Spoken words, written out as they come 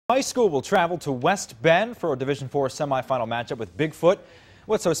High school will travel to West Bend for a Division IV semifinal matchup with Bigfoot.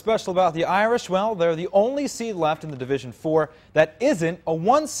 What's so special about the Irish? Well, they're the only seed left in the Division IV that isn't a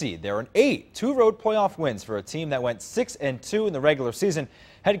 1 seed. They're an 8, 2 road playoff wins for a team that went 6-2 in the regular season.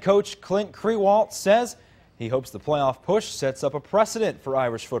 Head coach Clint Krewalt says he hopes the playoff push sets up a precedent for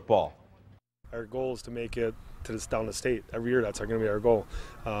Irish football. Our goal is to make it down to state. Every year that's going to be our goal.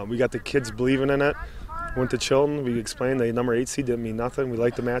 We got the kids believing in it. Went to Chilton. We explained the number 8 seed didn't mean nothing. We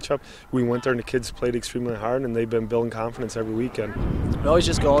liked the matchup. We went there and the kids played extremely hard, and they've been building confidence every weekend. We always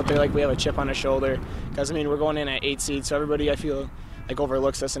just go out there like we have a chip on our shoulder because, I mean, we're going in at 8 seed, so everybody, I feel, like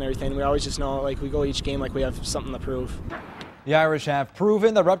overlooks us and everything. We always just know like we go each game like we have something to prove. The Irish have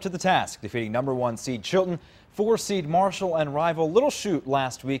proven they're up to the task, defeating number 1 seed Chilton, 4 seed Marshall, and rival Little Chute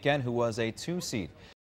last weekend, who was a 2 seed.